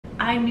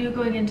I knew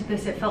going into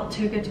this it felt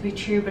too good to be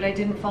true, but I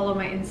didn't follow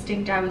my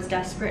instinct. I was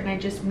desperate and I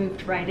just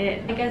moved right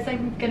in. I guess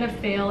I'm gonna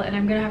fail and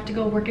I'm gonna have to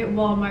go work at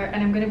Walmart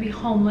and I'm gonna be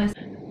homeless.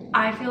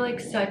 I feel like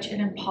such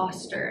an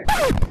imposter.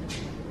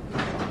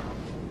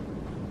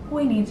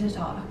 We need to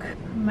talk.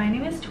 My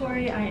name is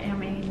Tori. I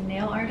am a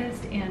nail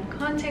artist and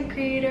content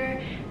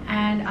creator,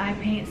 and I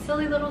paint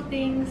silly little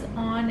things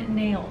on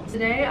nails.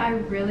 Today, I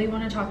really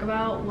want to talk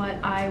about what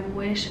I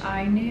wish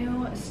I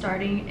knew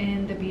starting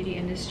in the beauty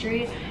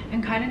industry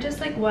and kind of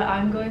just like what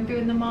I'm going through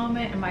in the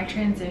moment and my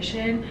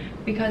transition,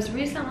 because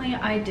recently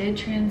I did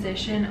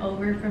transition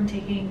over from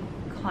taking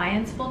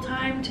clients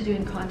full-time to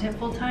doing content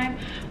full-time,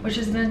 which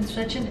has been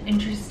such an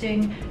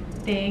interesting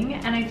thing.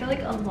 And I feel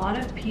like a lot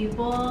of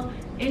people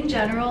in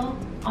general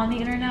on the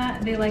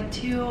internet, they like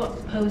to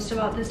post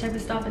about this type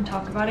of stuff and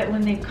talk about it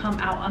when they come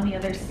out on the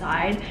other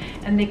side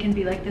and they can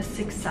be like this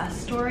success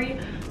story.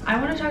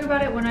 I want to talk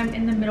about it when I'm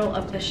in the middle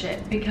of the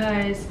shit,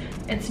 because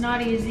it's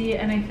not easy,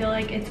 and I feel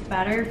like it's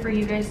better for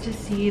you guys to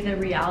see the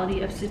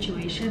reality of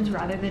situations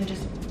rather than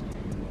just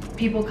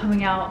people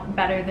coming out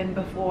better than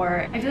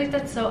before. I feel like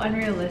that's so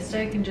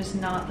unrealistic and just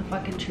not the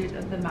fucking truth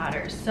of the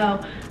matter.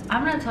 So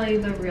I'm gonna tell you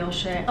the real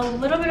shit. A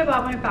little bit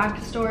about my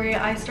backstory.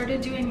 I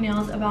started doing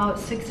nails about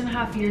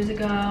 6.5 years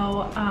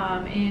ago,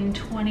 in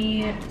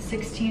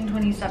 2016,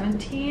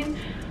 2017.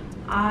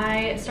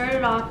 I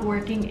started off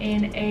working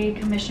in a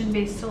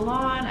commission-based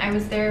salon. I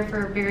was there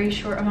for a very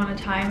short amount of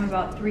time,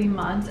 about 3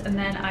 months, and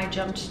then I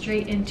jumped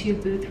straight into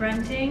booth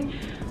renting.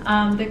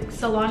 The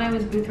salon I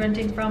was booth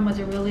renting from was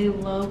a really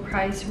low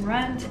price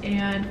rent,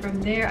 and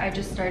from there I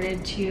just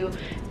started to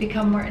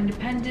become more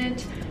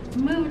independent,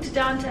 moved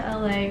down to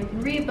LA,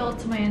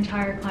 rebuilt my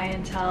entire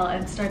clientele,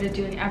 and started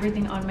doing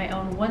everything on my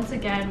own once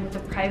again with a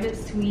private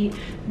suite,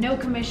 no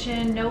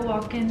commission, no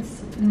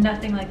walk-ins,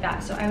 nothing like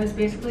that. So I was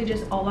basically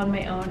just all on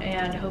my own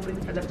and hoping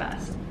for the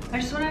best. I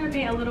just wanted to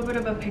paint a little bit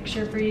of a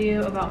picture for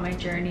you about my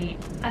journey.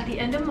 At the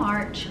end of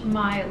March,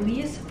 my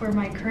lease for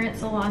my current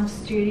salon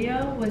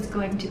studio was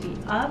going to be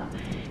up,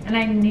 and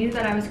I knew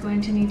that I was going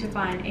to need to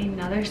find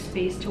another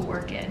space to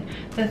work in.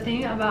 The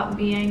thing about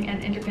being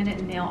an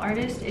independent nail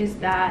artist is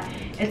that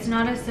it's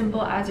not as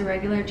simple as a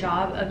regular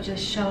job of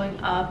just showing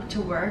up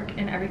to work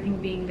and everything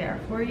being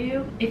there for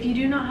you. If you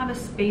do not have a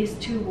space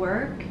to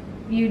work,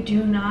 you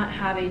do not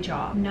have a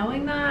job.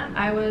 Knowing that,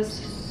 I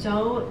was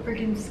so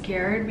freaking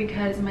scared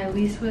because my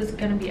lease was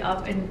gonna be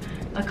up in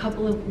a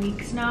couple of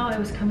weeks now. It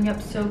was coming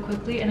up so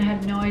quickly and I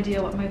had no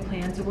idea what my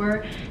plans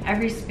were.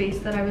 Every space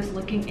that I was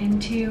looking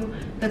into,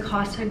 the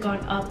cost had gone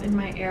up in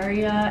my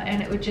area,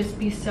 and it would just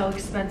be so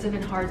expensive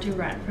and hard to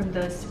rent from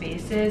those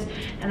spaces,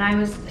 and I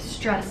was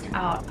stressed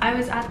out. I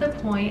was at the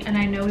point, and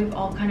I know we've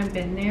all kind of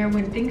been there,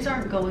 when things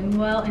aren't going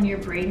well and your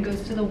brain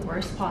goes to the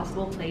worst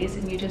possible place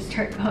and you just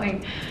start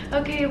going,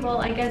 okay,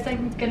 well, I guess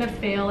I'm gonna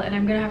fail and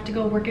I'm gonna have to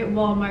go work at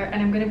Walmart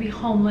and I'm gonna be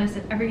homeless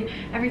and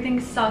everything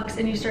sucks,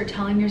 and you start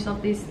telling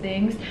yourself these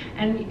things.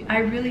 And I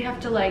really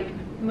have to, like,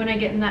 when I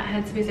get in that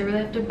headspace, I really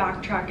have to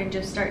backtrack and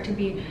just start to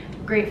be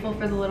grateful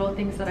for the little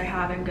things that I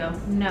have and go,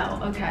 no,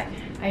 okay,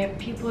 I have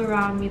people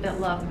around me that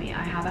love me,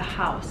 I have a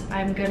house,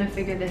 I'm gonna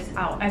figure this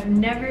out. I've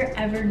never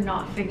ever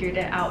not figured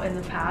it out in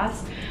the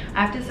past.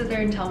 I have to sit there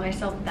and tell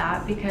myself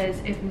that, because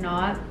if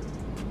not,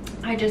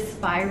 I just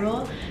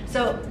spiral.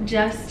 So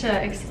just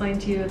to explain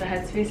to you the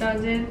headspace I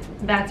was in,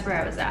 that's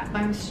where I was at.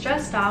 I'm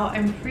stressed out,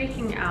 I'm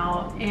freaking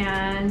out,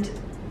 and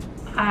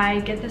I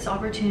get this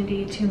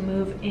opportunity to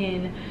move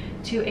in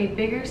to a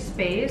bigger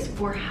space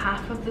for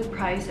half of the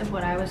price of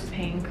what I was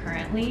paying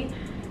currently.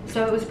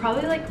 So it was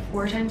probably like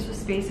 4 times the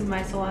space of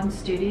my salon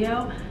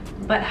studio,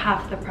 but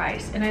half the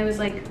price. And I was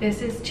like,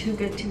 this is too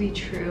good to be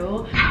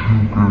true.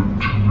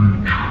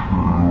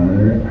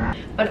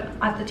 But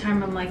at the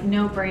time, I'm like,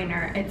 no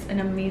brainer. It's an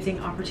amazing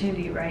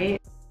opportunity, right?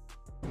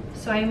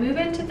 So I move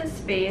into the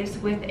space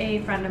with a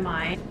friend of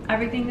mine.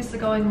 Everything is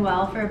going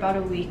well for about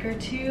a week or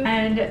two,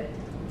 and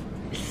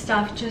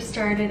stuff just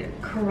started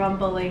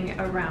crumbling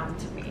around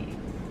me.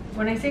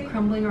 When I say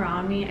crumbling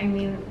around me, I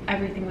mean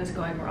everything was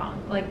going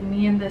wrong. Like,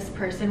 me and this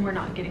person were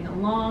not getting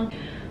along.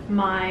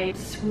 My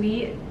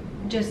suite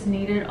just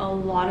needed a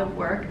lot of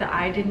work that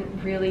I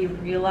didn't really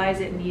realize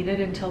it needed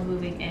until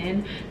moving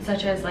in,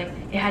 such as like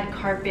it had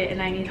carpet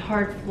and I need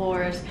hard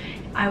floors.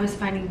 I was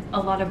finding a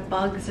lot of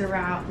bugs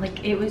around.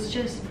 Like, it was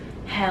just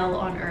hell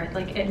on earth.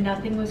 Like,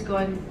 nothing was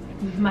going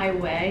my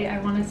way, I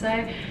want to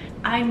say.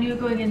 I knew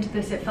going into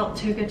this it felt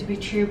too good to be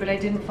true, but I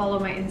didn't follow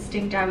my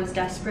instinct. I was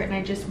desperate and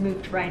I just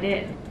moved right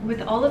in.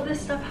 With all of this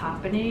stuff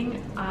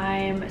happening,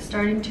 I'm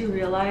starting to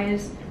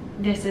realize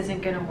this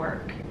isn't gonna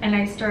work. And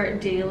I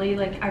start daily,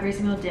 like every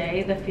single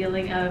day, the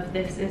feeling of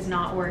this is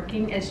not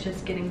working is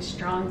just getting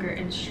stronger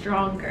and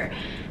stronger.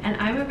 And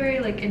I'm a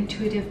very like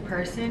intuitive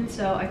person,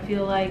 so I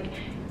feel like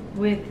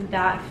with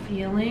that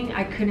feeling,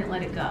 I couldn't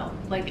let it go.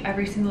 Like,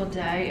 every single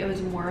day, it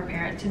was more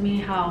apparent to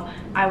me how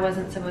I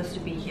wasn't supposed to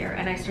be here.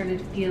 And I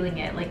started feeling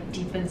it, like,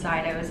 deep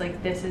inside. I was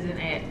like, this isn't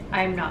it.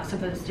 I'm not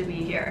supposed to be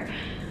here.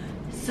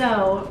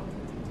 So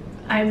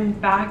I'm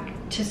back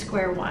to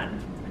square one.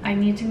 I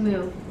need to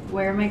move.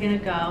 Where am I gonna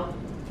go?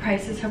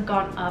 prices have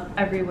gone up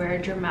everywhere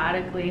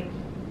dramatically,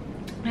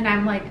 and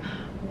I'm like,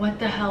 what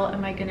the hell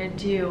am I gonna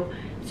do?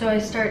 So I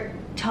start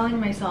telling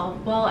myself,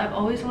 well, I've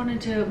always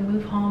wanted to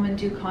move home and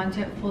do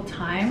content full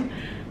time.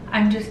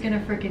 I'm just gonna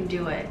freaking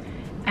do it.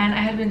 And I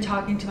had been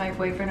talking to my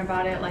boyfriend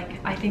about it, like,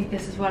 I think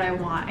this is what I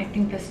want, I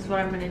think this is what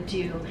I'm gonna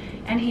do.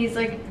 And he's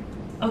like,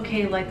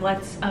 okay, like,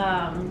 let's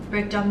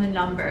break down the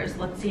numbers,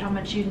 let's see how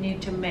much you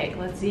need to make,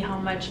 let's see how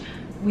much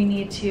we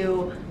need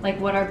to, like,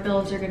 what our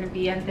bills are going to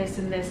be, and this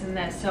and this and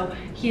this. So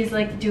he's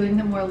like doing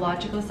the more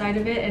logical side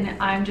of it, and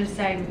I'm just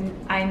saying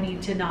I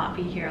need to not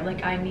be here.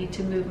 Like, I need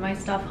to move my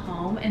stuff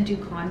home and do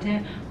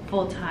content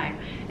full time.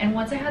 And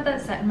once I had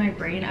that set in my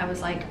brain, I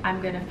was like,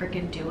 I'm gonna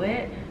freaking do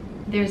it.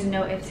 There's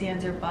no ifs,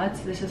 ands, or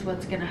buts. This is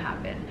what's gonna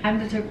happen.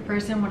 I'm the type of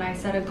person, when I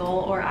set a goal,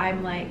 or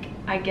I'm like,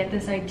 I get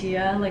this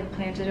idea like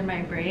planted in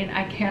my brain,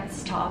 I can't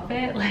stop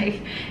it.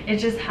 Like, it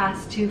just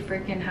has to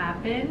freaking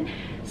happen.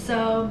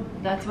 So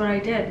that's what I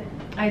did.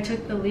 I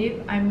took the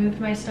leap. I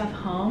moved my stuff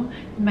home.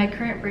 My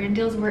current brand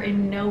deals were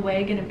in no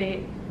way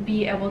gonna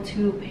be able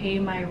to pay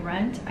my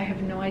rent. I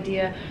have no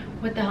idea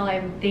what the hell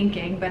I'm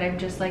thinking, but I'm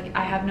just like,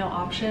 I have no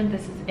option.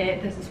 This is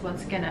it. This is what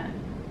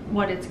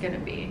it's gonna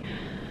be.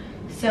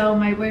 So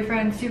my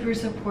boyfriend's super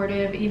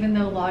supportive, even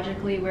though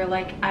logically we're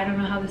like, I don't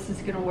know how this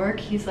is gonna work.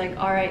 He's like,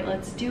 all right,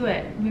 let's do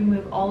it. We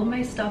move all of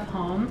my stuff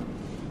home,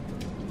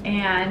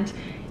 and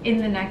in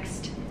the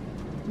next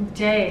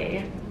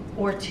day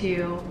or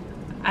two,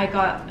 I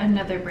got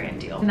another brand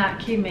deal. When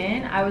that came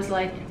in, I was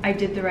like, I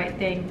did the right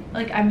thing.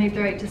 Like, I made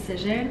the right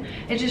decision.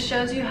 It just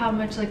shows you how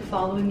much like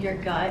following your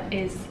gut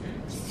is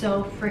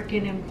so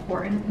freaking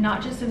important,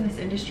 not just in this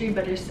industry,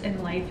 but just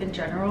in life in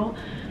general.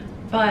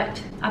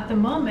 But at the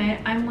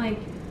moment, I'm like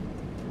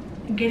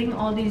getting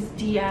all these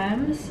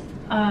DMs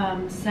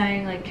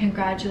saying like,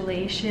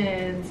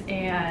 congratulations,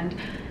 and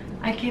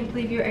I can't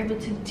believe you're able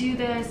to do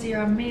this,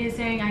 you're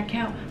amazing, I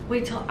can't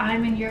wait till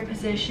I'm in your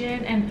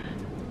position. And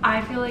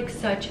I feel like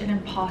such an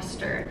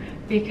imposter,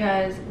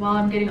 because while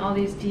I'm getting all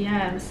these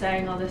DMs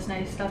saying all this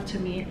nice stuff to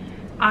me,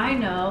 I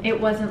know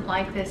it wasn't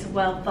like this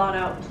well thought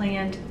out,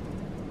 planned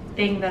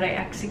thing that I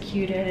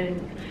executed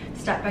and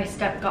step by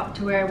step got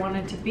to where I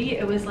wanted to be.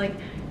 It was like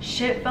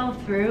shit fell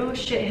through,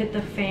 shit hit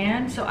the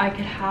fan, so I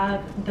could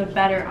have the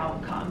better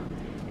outcome,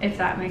 if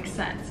that makes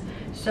sense.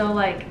 So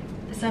like,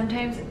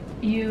 sometimes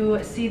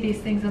you see these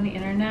things on the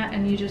internet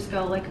and you just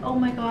go like, oh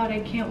my god,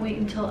 I can't wait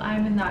until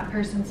I'm in that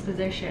person's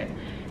position.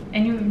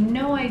 And you have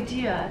no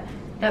idea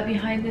that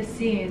behind the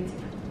scenes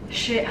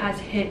shit has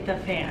hit the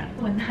fan.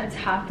 When that's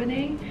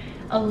happening,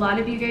 a lot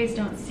of you guys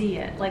don't see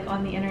it. Like,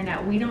 on the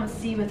internet, we don't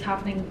see what's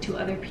happening to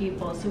other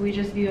people, so we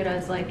just view it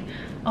as like,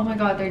 oh my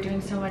god, they're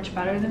doing so much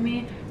better than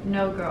me.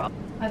 No, girl.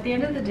 At the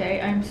end of the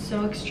day, I'm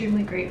so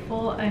extremely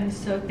grateful. I'm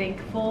so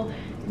thankful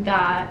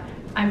that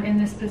I'm in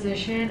this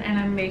position and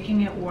I'm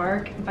making it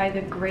work by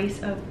the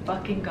grace of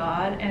fucking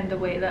God, and the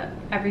way that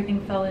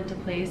everything fell into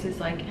place is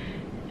like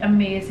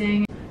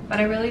amazing. But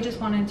I really just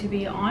wanted to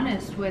be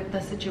honest with the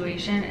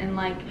situation and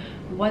like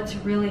what's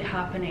really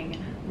happening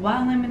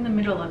while I'm in the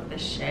middle of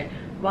this shit,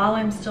 while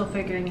I'm still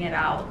figuring it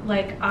out.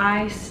 Like,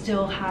 I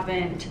still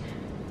haven't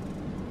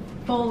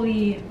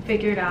fully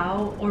figured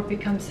out or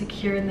become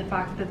secure in the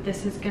fact that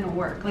this is gonna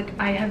work. Like,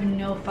 I have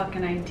no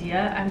fucking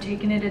idea. I'm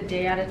taking it a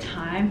day at a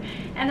time,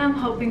 and I'm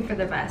hoping for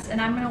the best,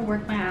 and I'm gonna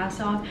work my ass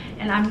off,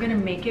 and I'm gonna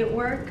make it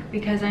work,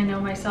 because I know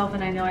myself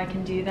and I know I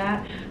can do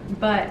that.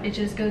 But it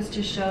just goes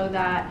to show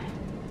that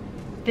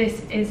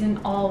this isn't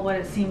all what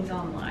it seems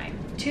online.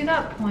 To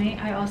that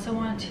point, I also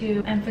want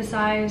to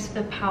emphasize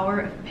the power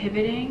of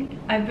pivoting.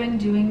 I've been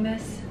doing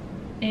this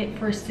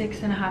for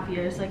 6.5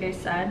 years, like I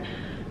said.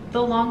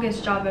 The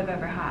longest job I've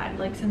ever had.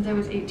 Like, since I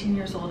was 18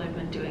 years old, I've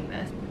been doing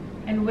this.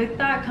 And with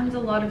that comes a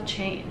lot of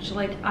change.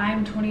 Like,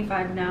 I'm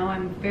 25 now,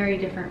 I'm very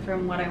different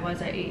from what I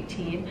was at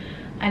 18.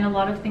 And a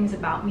lot of things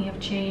about me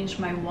have changed.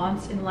 My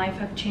wants in life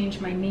have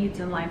changed, my needs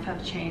in life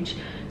have changed.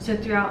 So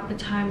throughout the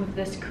time of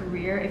this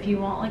career, if you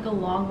want like a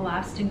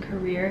long-lasting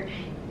career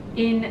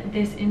in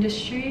this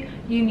industry,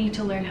 you need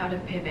to learn how to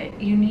pivot.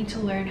 You need to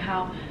learn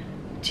how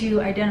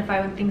to identify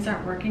when things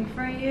aren't working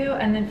for you,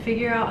 and then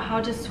figure out how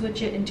to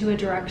switch it into a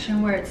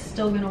direction where it's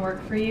still going to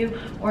work for you,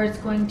 or it's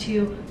going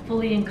to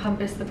fully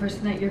encompass the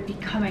person that you're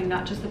becoming,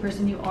 not just the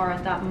person you are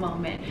at that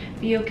moment.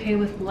 Be okay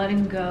with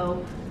letting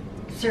go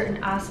certain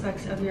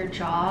aspects of your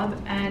job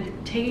and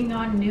taking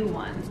on new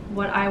ones.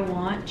 What I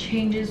want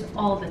changes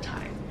all the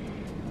time.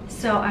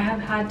 So I have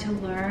had to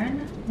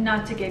learn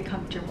not to get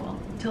comfortable,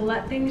 to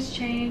let things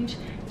change,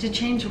 to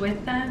change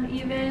with them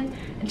even,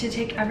 and to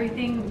take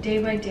everything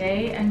day by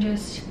day and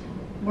just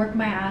work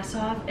my ass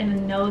off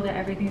and know that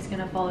everything's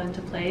gonna fall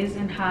into place,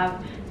 and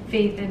have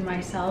faith in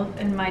myself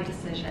and my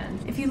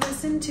decisions. If you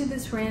listened to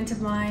this rant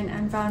of mine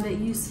and found it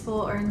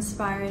useful or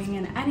inspiring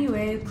in any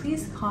way,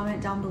 please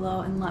comment down below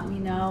and let me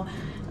know.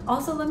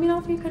 Also, let me know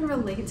if you can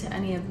relate to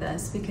any of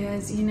this,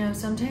 because, you know,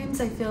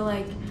 sometimes I feel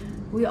like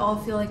we all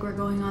feel like we're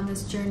going on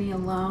this journey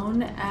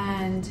alone,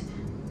 and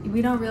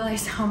we don't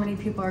realize how many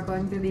people are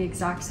going through the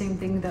exact same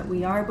thing that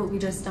we are, but we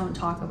just don't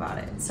talk about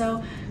it.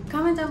 So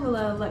comment down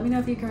below, let me know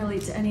if you can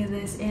relate to any of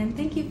this, and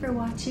thank you for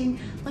watching.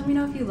 Let me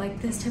know if you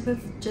like this type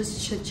of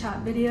just chit chat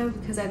video,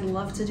 because I'd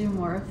love to do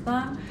more of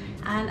them,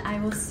 and I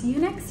will see you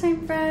next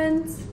time, friends.